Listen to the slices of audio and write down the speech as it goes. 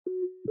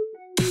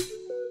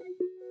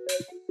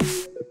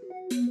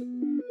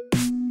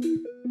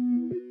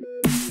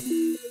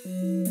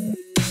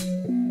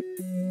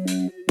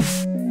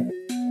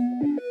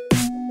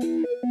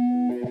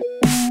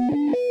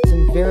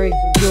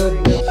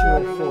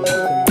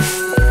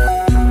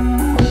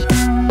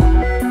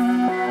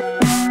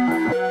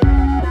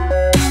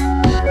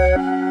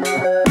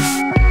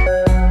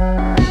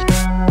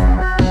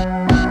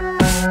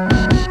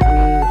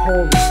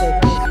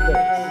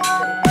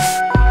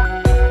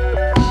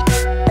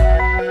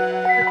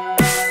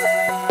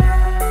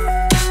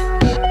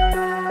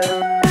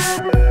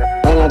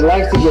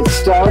like to get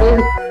started?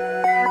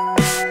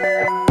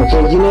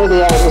 Okay, you know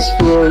the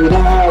atmosphere, you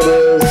know how it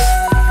is.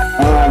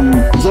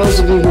 Those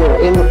of you who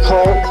are in the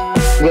cult,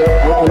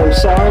 and I'm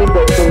sorry,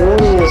 but the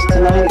warning is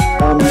tonight,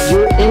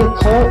 you're in a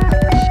cult,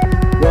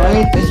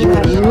 right? You're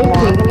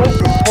looking at the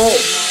cult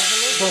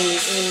from the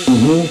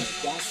inside.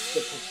 That's the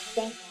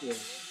perspective.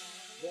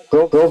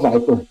 Go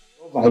Viper.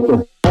 Viper.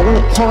 I'm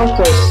going to park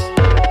our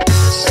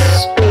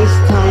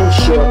space-time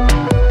ship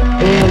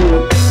in,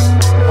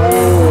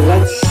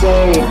 let's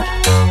say,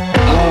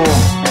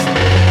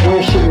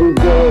 where should we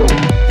go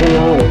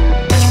tonight?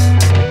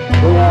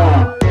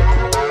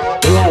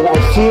 Yeah, I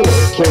feel it.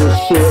 Can you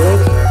feel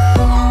it?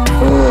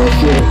 Oh, I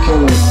feel it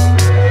coming.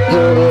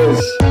 Here it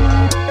is.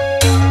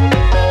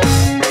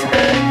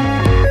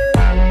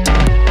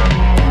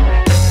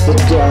 The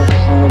Dark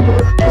Harbor.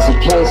 There's a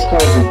place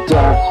called the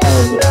Dark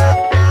Harbor.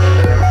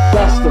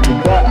 Best of the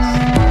best.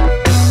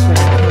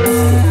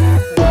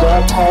 The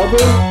Dark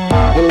Harbor,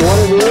 and what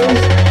it is,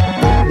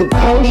 the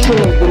potion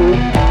of the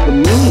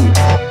meat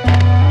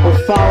will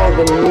follow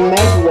the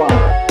medwa.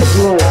 If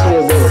you want to say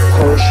is there a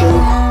potion,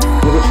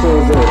 which one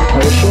is there a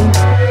potion?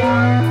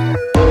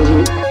 And you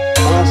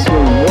ask me,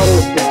 what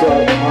is the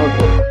Dark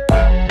Harbor?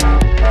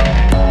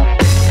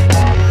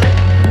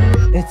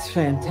 It's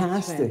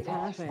fantastic.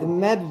 The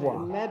medwa.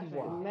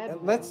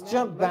 Let's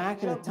jump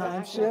back in a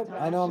time ship.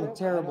 I know I'm a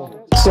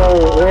terrible. So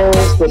where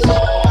is this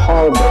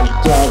harbor?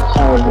 Dark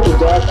Harbor. The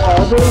Dark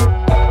Harbor,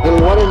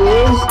 and what it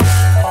is,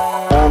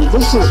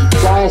 this is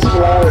Gaius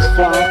Valerius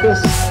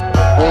Flaccus,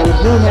 and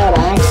he had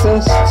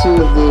access to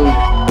the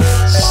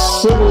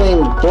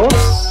sibling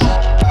books.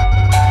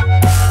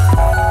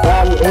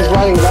 He's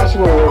writing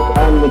bachelor work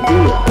on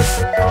Medea.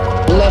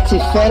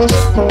 Letiferis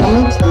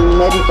Pomit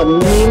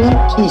Medicamina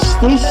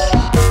Pistis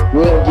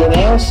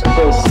Virgineus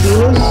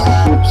Vecinos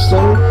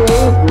Ipsumque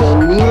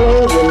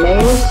Menile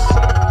Remeus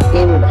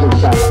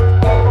Implicat.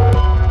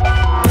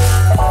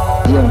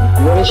 Yeah,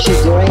 what is she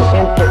doing?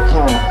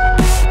 Implicat.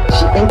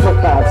 She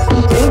implicates. To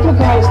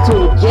implicate is to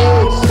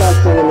engage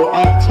something in the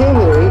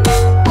activity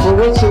for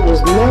which it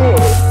was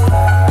made.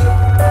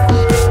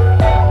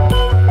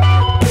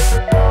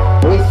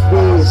 With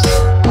these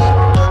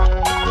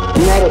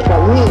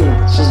medicamine,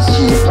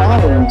 she's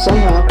applying them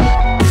somehow.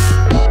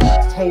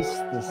 Taste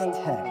this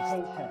text.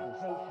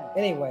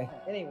 Anyway.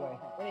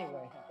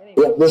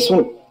 Yep, this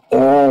one.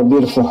 Oh,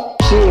 beautiful.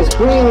 She is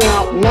bringing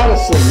out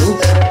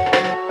medicines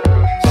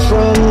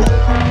from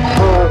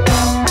her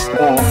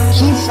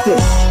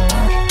Keistis.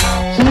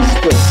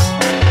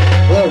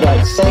 Yeah, that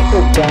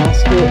sacred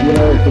basket, you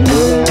know, the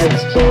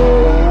moonites carry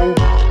around,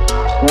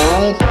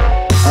 right?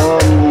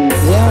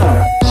 Yeah,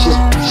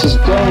 she's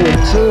going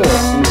to it,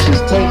 and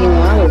she's taking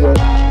out of it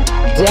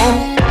death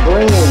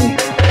bringing.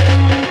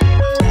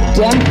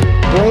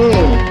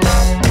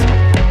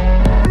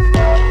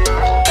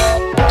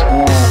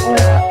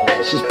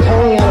 She's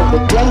pulling out of the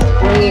death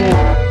bringing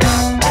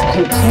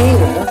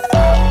container.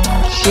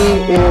 She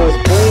is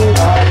bringing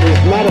out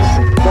these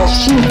medicines. Well,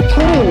 she's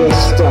putting this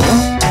stuff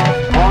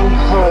on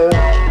her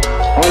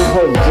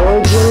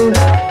virgin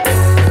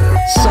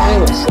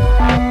sinus.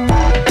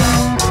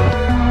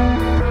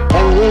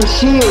 And when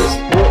she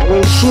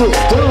is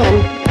done,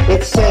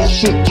 it says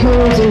she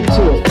turns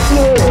into a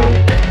fury,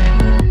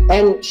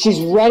 and she's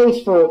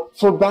ready for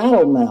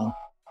battle now.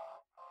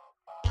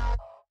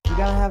 You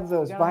gotta have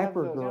those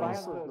Viper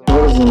girls.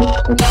 What is it?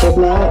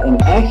 Echidna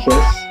and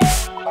Echis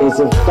is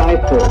a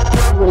Viper.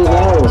 Everybody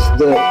knows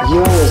that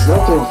Jung is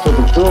looking for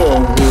the girl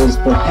who is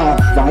the half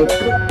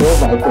Viper, girl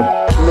Viper.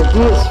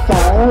 Medea's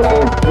fowl,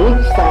 or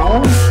Greek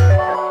fowl,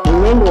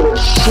 remember that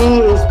she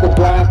is the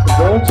black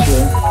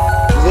vulture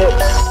that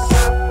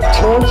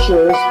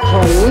tortures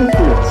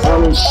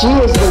Prometheus. She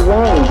is the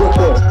one, get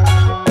this,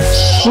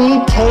 she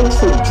takes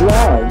a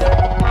drug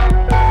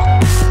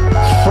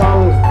from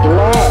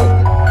blood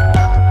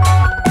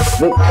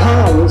that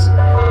comes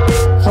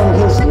from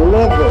his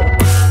liver.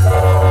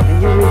 And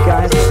you read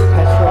guys like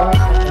Petrarch,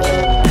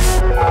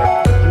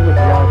 you would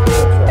love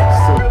Petrarch's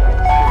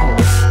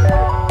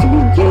to be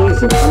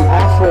gazing. I'm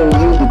offering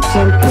you the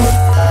Timpan.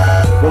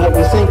 Right?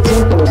 You think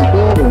Timpan is a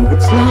building.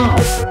 It's not.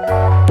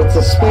 It's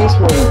a space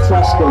where the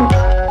Etruscan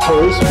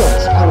Perispex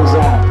comes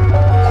out,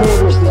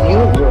 quarters the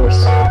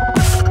universe,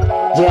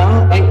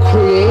 yeah, and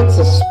creates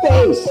a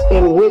space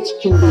in which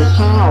can be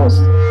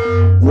housed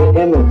the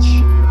image.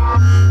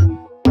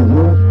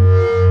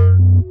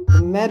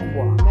 The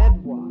medwa.